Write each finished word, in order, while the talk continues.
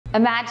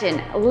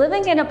Imagine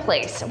living in a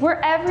place where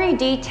every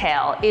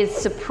detail is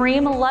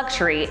supreme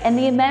luxury and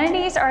the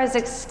amenities are as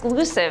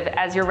exclusive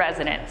as your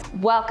residence.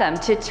 Welcome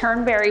to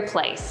Turnberry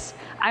Place.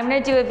 I'm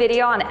going to do a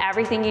video on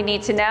everything you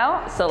need to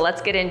know, so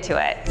let's get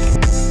into it.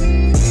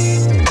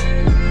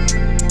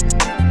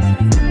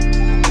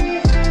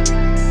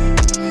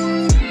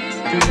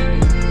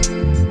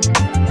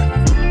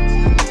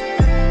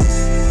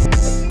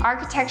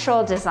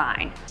 Architectural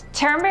design.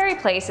 Turnberry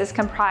Place is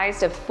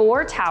comprised of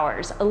 4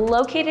 towers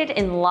located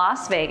in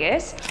Las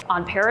Vegas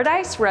on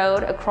Paradise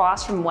Road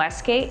across from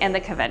Westgate and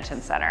the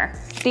Convention Center.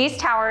 These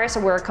towers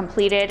were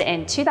completed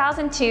in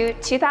 2002,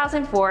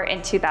 2004,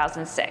 and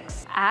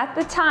 2006. At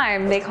the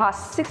time, they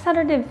cost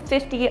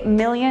 $650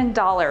 million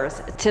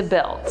to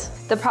build.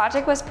 The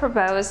project was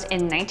proposed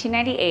in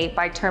 1998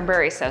 by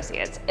Turnberry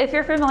Associates. If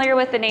you're familiar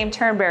with the name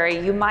Turnberry,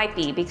 you might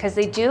be, because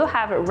they do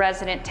have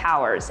resident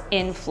towers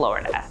in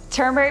Florida.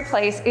 Turnberry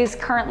Place is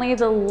currently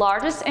the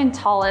largest and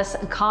tallest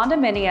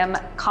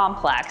condominium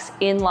complex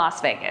in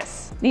Las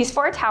Vegas. These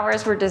 4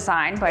 towers were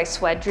designed by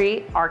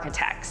Swedry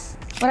Architects.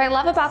 What I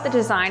love about the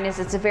design is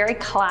it's a very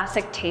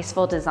classic,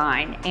 tasteful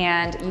design,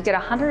 and you get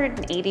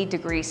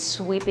 180-degree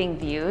sweeping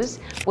views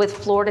with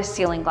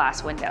floor-to-ceiling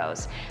glass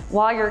windows.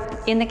 While you're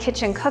in the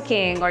kitchen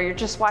cooking or you're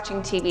just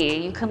watching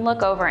TV, you can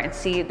look over and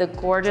see the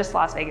gorgeous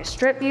Las Vegas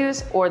Strip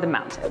views or the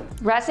mountain.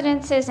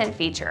 Residences and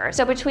features.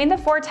 So between the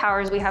 4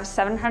 towers, we have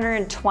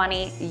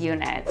 720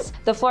 units.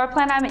 The floor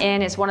plan I'm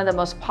in is one of the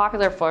most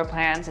popular floor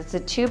plans. It's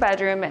a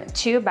 2-bedroom,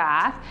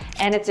 2-bath,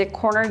 and it's a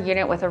corner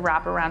unit with a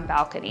wraparound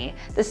balcony.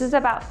 This is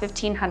about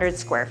 1,500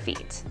 square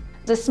feet.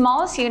 The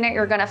smallest unit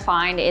you're gonna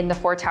find in the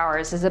 4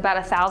 towers is about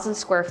 1,000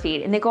 square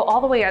feet, and they go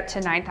all the way up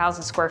to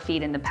 9,000 square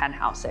feet in the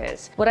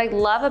penthouses. What I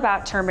love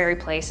about Turnberry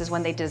Place is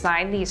when they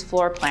designed these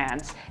floor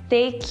plans,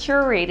 they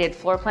curated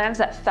floor plans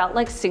that felt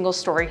like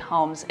single-story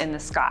homes in the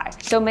sky.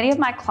 So many of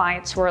my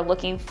clients who are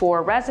looking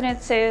for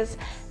residences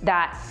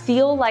that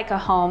feel like a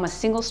home, a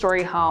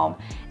single-story home,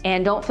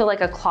 and don't feel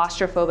like a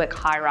claustrophobic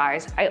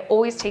high-rise, I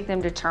always take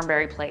them to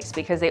Turnberry Place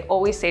because they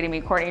always say to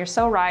me, Courtney, you're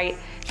so right.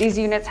 These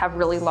units have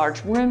really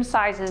large room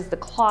sizes, the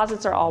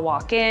closets are all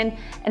walk-in,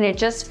 and it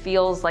just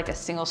feels like a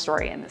single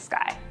story in the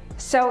sky.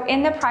 So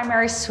in the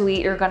primary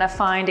suite, you're gonna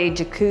find a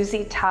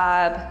jacuzzi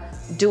tub,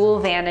 dual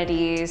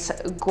vanities,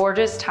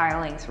 gorgeous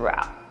tiling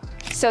throughout.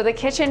 So the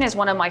kitchen is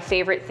one of my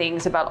favorite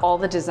things about all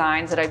the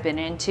designs that I've been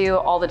into,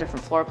 all the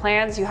different floor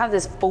plans. You have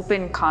this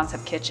open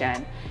concept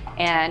kitchen,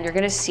 and you're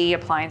gonna see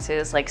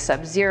appliances like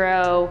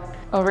Sub-Zero.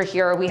 Over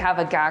here, we have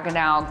a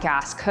Gaggenau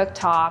gas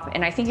cooktop.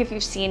 And I think if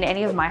you've seen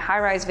any of my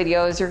high-rise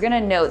videos, you're gonna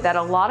note that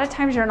a lot of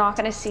times you're not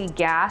gonna see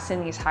gas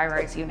in these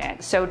high-rise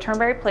units. So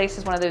Turnberry Place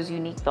is one of those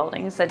unique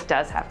buildings that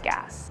does have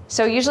gas.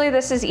 So usually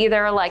this is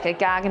either like a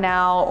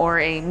Gaggenau or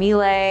a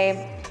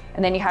Miele.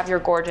 And then you have your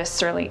gorgeous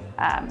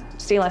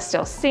stainless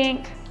steel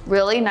sink,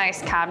 really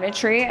nice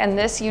cabinetry. And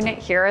this unit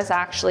here is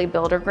actually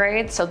builder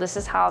grade. So this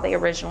is how they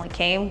originally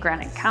came,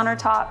 granite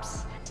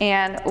countertops.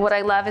 And what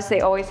I love is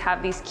they always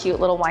have these cute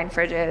little wine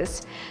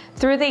fridges.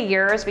 Through the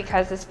years,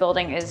 because this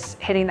building is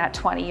hitting that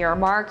 20-year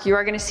mark, you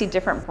are gonna see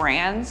different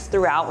brands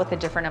throughout with the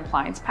different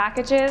appliance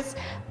packages.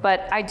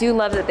 But I do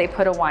love that they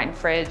put a wine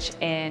fridge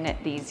in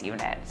these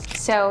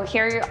units. So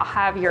here you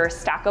have your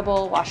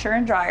stackable washer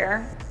and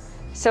dryer.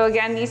 So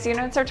again, these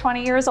units are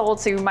 20 years old,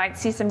 so you might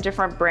see some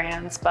different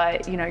brands,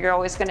 but you're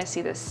always gonna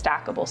see this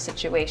stackable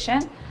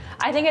situation.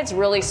 I think it's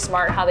really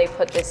smart how they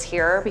put this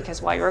here,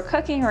 because while you're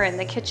cooking or in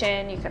the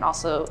kitchen, you can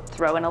also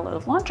throw in a load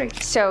of laundry.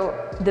 So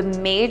the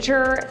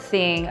major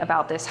thing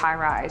about this high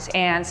rise,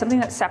 and something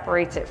that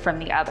separates it from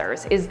the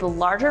others, is the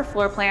larger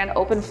floor plan,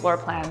 open floor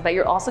plan, but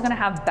you're also gonna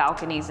have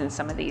balconies in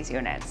some of these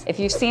units. If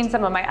you've seen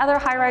some of my other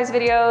high rise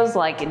videos,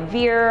 like in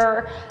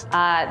Veer,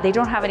 they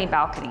don't have any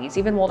balconies.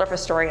 Even Waldorf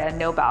Astoria,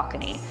 no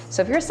balcony.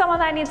 So if you're someone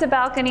that needs a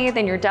balcony,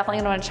 then you're definitely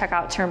gonna wanna check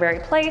out Turnberry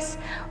Place.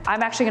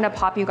 I'm actually gonna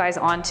pop you guys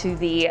onto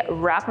the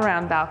wraparound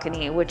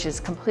balcony, which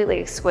is completely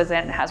exquisite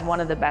and has one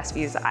of the best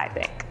views, I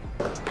think.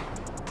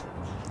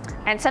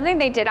 And something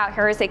they did out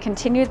here is they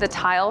continued the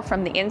tile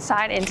from the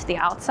inside into the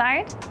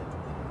outside.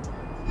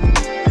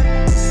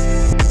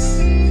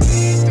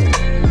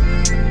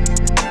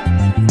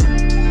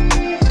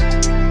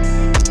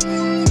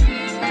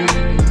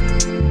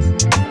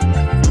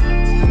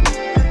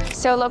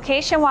 So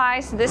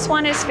location-wise, this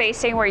one is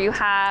facing where you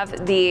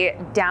have the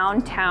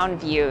downtown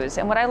views.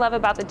 And what I love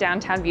about the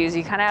downtown views,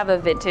 you kind of have a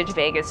vintage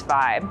Vegas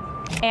vibe.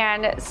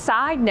 And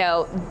side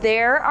note, they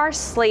are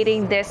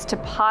slating this to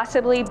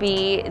possibly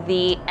be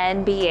the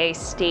NBA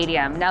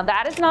stadium. Now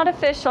that is not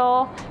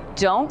official,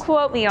 don't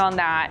quote me on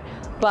that.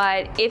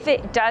 But if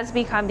it does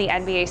become the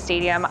NBA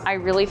stadium, I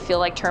really feel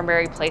like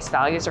Turnberry Place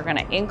values are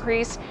gonna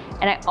increase.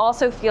 And I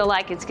also feel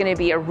like it's gonna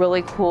be a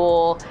really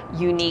cool,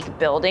 unique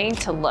building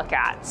to look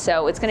at.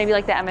 So it's gonna be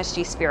like the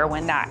MSG Sphere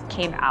when that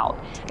came out.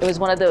 It was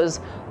one of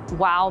those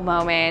wow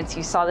moments.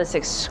 You saw this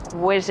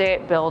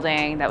exquisite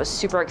building that was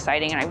super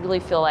exciting. And I really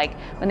feel like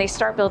when they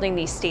start building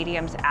these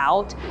stadiums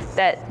out,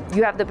 that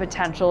you have the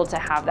potential to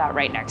have that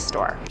right next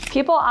door.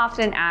 People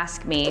often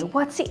ask me,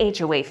 what's the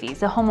HOA fees,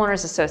 the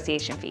homeowners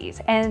association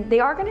fees? And they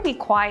are gonna be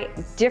quite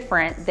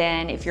different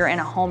than if you're in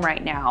a home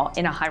right now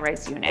in a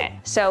high-rise unit.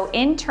 So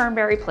in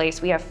Turnberry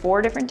Place, we have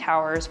 4 different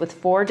towers with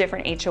 4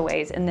 different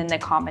HOAs and then the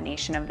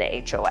combination of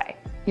the HOA.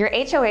 Your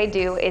HOA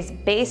due is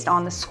based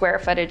on the square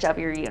footage of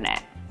your unit.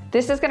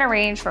 This is gonna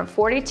range from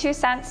 42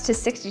 cents to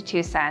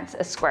 62 cents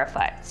a square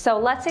foot. So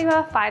let's say you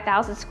have a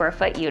 5,000 square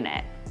foot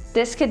unit.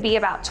 This could be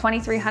about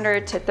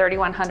 $2,300 to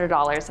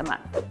 $3,100 a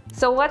month.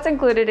 So what's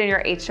included in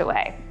your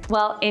HOA?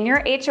 Well, in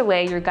your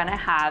HOA, you're gonna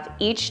have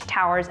each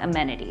tower's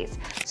amenities.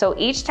 So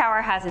each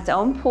tower has its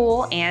own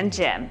pool and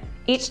gym.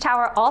 Each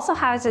tower also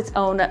has its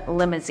own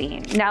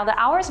limousine. Now the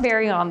hours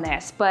vary on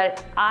this,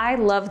 but I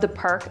love the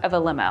perk of a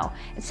limo.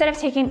 Instead of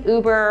taking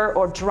Uber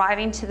or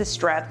driving to the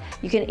Strip,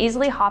 you can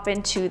easily hop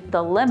into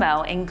the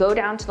limo and go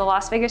down to the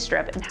Las Vegas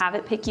Strip and have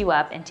it pick you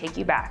up and take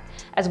you back,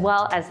 as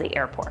well as the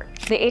airport.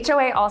 The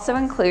HOA also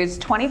includes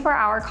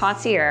 24-hour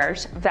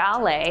concierge,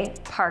 valet,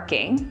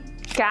 parking,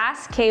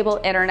 gas, cable,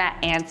 internet,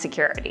 and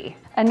security.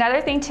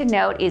 Another thing to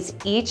note is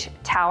each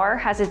tower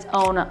has its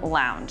own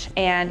lounge,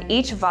 and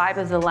each vibe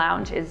of the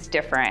lounge is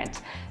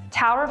different.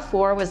 Tower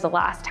 4 was the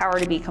last tower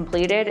to be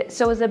completed,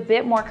 so it's a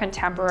bit more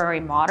contemporary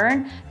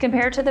modern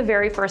compared to the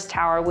very first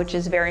tower, which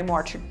is very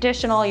more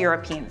traditional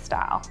European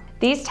style.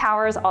 These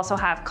towers also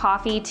have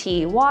coffee,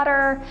 tea,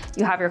 water,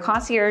 you have your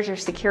concierge, your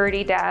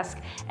security desk,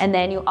 and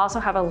then you also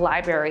have a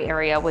library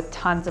area with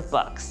tons of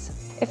books.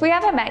 If we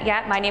haven't met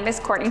yet, my name is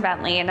Courtney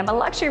Bentley and I'm a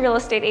luxury real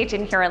estate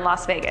agent here in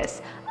Las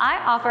Vegas. I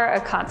offer a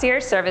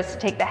concierge service to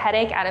take the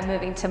headache out of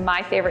moving to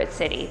my favorite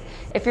city.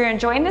 If you're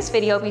enjoying this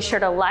video, be sure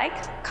to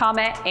like,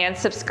 comment, and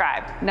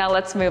subscribe. Now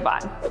let's move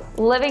on.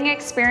 Living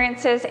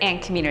experiences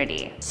and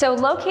community. So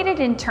located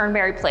in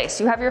Turnberry Place,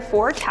 you have your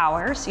 4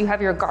 towers, you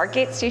have your guard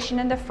gate station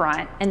in the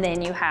front, and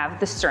then you have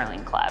the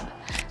Sterling Club.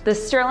 The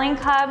Sterling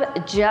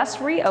Club just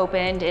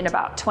reopened in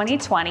about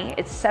 2020.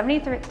 It's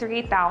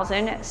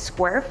 73,000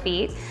 square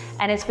feet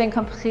and it's been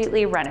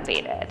completely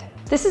renovated.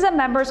 This is a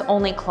members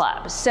only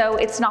club, so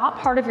it's not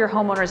part of your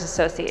homeowners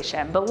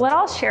association, but what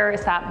I'll share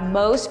is that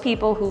most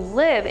people who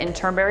live in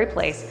Turnberry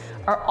Place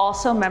are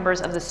also members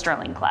of the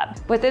Sterling Club.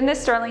 Within the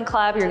Sterling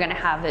Club, you're gonna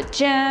have a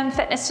gym,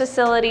 fitness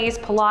facilities,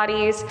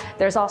 Pilates,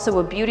 there's also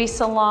a beauty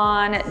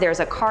salon, there's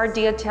a car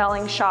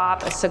detailing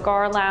shop, a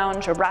cigar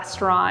lounge, a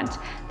restaurant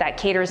that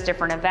caters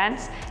different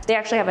events. They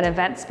actually have an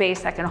event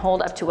space that can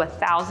hold up to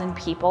 1,000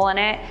 people in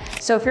it.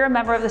 So if you're a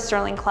member of the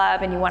Sterling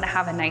Club and you wanna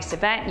have a nice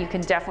event, you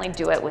can definitely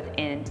do it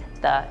within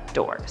the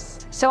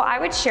doors. So I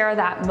would share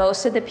that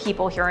most of the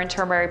people here in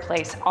Turnberry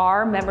Place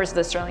are members of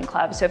the Sterling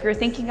Club. So if you're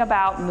thinking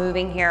about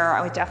moving here,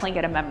 I would definitely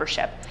get a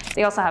membership.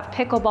 They also have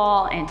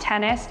pickleball and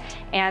tennis.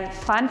 And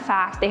fun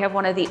fact, they have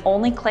one of the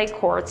only clay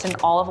courts in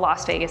all of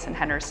Las Vegas and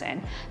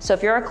Henderson. So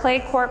if you're a clay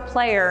court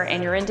player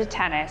and you're into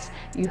tennis,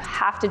 you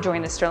have to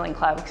join the Sterling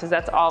Club because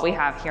that's all we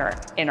have here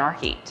in our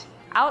heat.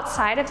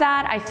 Outside of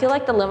that, I feel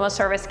like the limo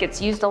service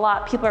gets used a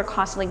lot. People are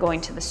constantly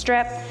going to the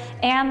Strip,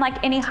 and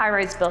like any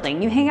high-rise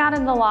building, you hang out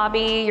in the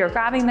lobby, you're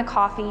grabbing the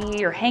coffee,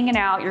 you're hanging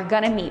out, you're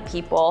gonna meet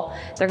people,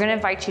 they're gonna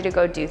invite you to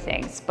go do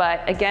things.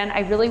 But again,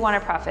 I really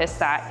wanna preface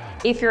that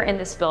if you're in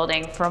this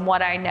building, from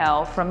what I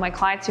know, from my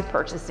clients who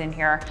purchased in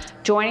here,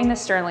 joining the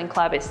Sterling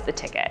Club is the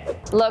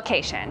ticket.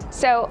 Location.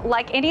 So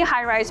like any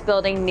high-rise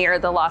building near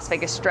the Las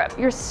Vegas Strip,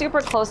 you're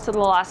super close to the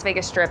Las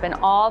Vegas Strip and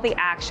all the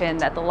action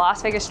that the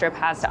Las Vegas Strip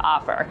has to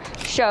offer.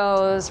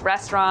 Shows,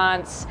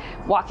 restaurants,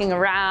 walking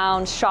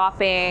around,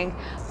 shopping.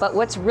 But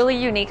what's really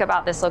unique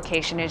about this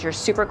location is you're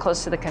super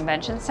close to the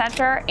convention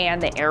center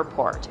and the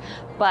airport.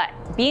 But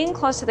being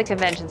close to the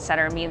convention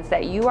center means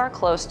that you are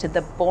close to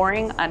the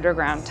boring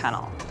underground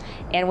tunnel.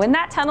 And when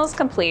that tunnel's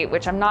complete,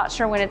 which I'm not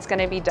sure when it's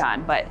gonna be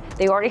done, but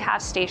they already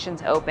have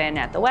stations open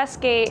at the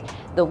Westgate,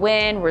 the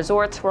Wynn,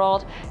 Resorts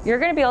World, you're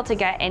gonna be able to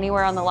get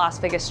anywhere on the Las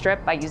Vegas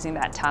Strip by using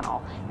that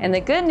tunnel. And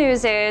the good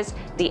news is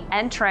the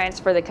entrance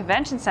for the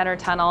convention center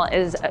tunnel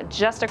is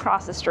just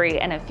across the street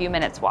and a few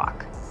minutes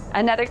walk.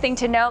 Another thing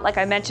to note, like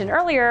I mentioned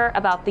earlier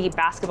about the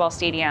basketball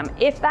stadium,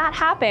 if that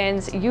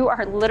happens, you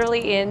are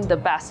literally in the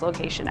best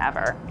location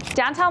ever.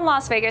 Downtown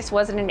Las Vegas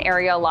wasn't an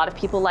area a lot of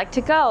people like to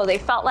go. They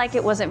felt like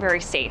it wasn't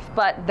very safe,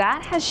 but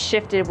that has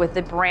shifted with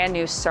the brand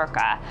new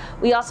Circa.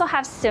 We also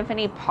have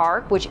Symphony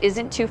Park, which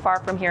isn't too far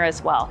from here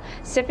as well.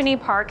 Symphony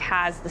Park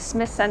has the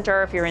Smith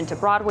Center if you're into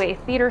Broadway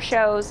theater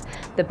shows.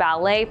 The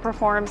ballet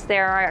performs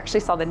there. I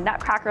actually saw the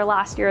Nutcracker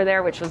last year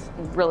there, which was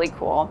really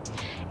cool.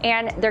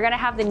 And they're gonna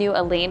have the new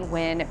Elaine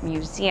Wynn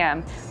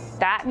Museum.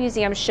 That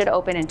museum should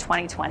open in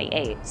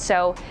 2028.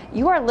 So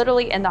you are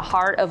literally in the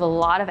heart of a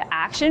lot of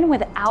action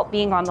without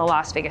being on the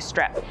Las Vegas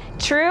Strip.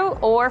 True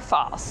or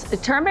false? The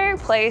Turnberry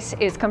Place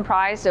is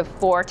comprised of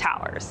 4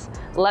 towers.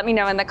 Let me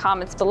know in the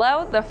comments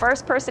below. The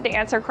first person to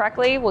answer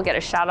correctly will get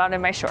a shout out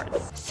in my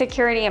shorts.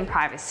 Security and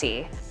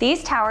privacy.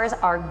 These towers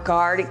are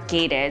guard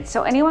gated,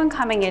 so anyone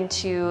coming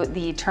into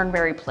the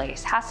Turnberry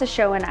Place has to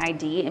show an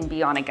ID and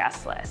be on a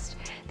guest list.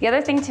 The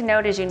other thing to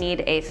note is you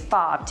need a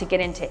fob to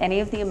get into any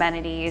of the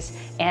amenities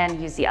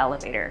and use the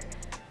elevator.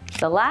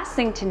 The last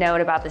thing to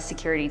note about the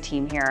security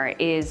team here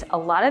is a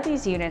lot of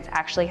these units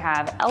actually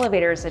have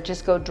elevators that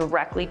just go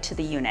directly to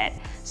the unit.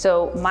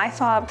 So my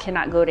fob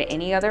cannot go to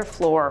any other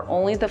floor,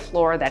 only the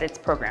floor that it's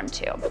programmed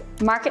to.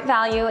 Market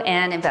value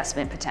and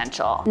investment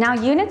potential. Now,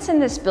 units in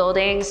this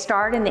building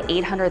start in the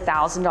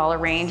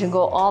 $800,000 range and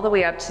go all the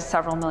way up to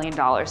several million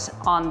dollars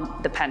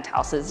on the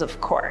penthouses,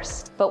 of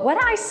course. But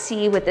what I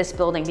see with this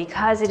building,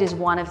 because it is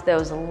one of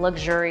those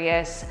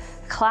luxurious,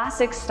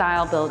 classic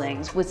style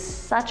buildings with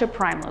such a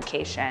prime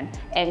location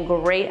and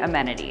great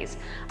amenities,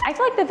 I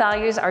feel like the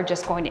values are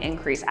just going to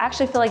increase. I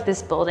actually feel like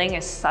this building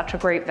is such a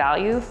great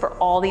value for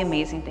all the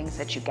amazing things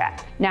that you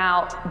get.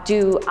 Now,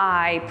 do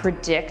I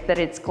predict that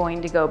it's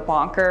going to go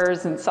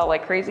bonkers and sell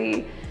like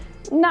crazy?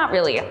 Not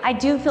really. I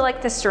do feel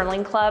like the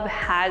Sterling Club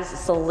has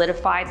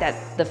solidified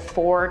that the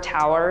 4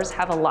 towers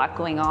have a lot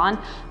going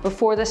on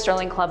before the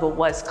Sterling Club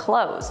was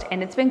closed,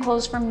 and it's been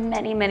closed for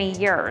many, many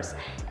years.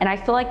 And I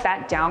feel like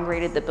that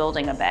downgraded the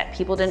building a bit.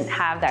 People didn't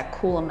have that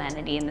cool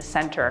amenity in the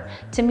center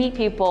to meet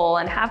people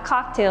and have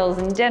cocktails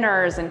and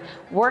dinners and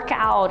work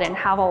out and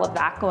have all of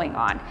that going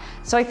on.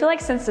 So I feel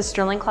like since the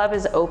Sterling Club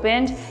has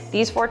opened,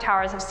 these 4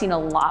 towers have seen a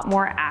lot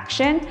more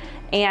action.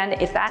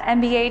 And if that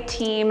NBA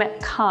team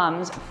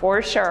comes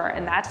for sure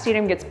and that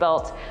stadium gets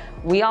built,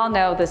 we all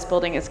know this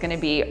building is gonna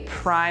be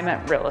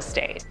prime real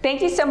estate.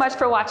 Thank you so much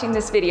for watching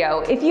this video.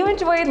 If you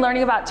enjoyed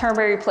learning about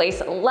Turnberry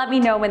Place, let me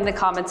know in the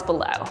comments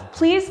below.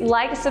 Please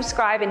like,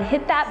 subscribe, and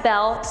hit that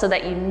bell so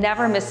that you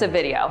never miss a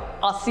video.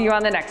 I'll see you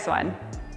on the next one.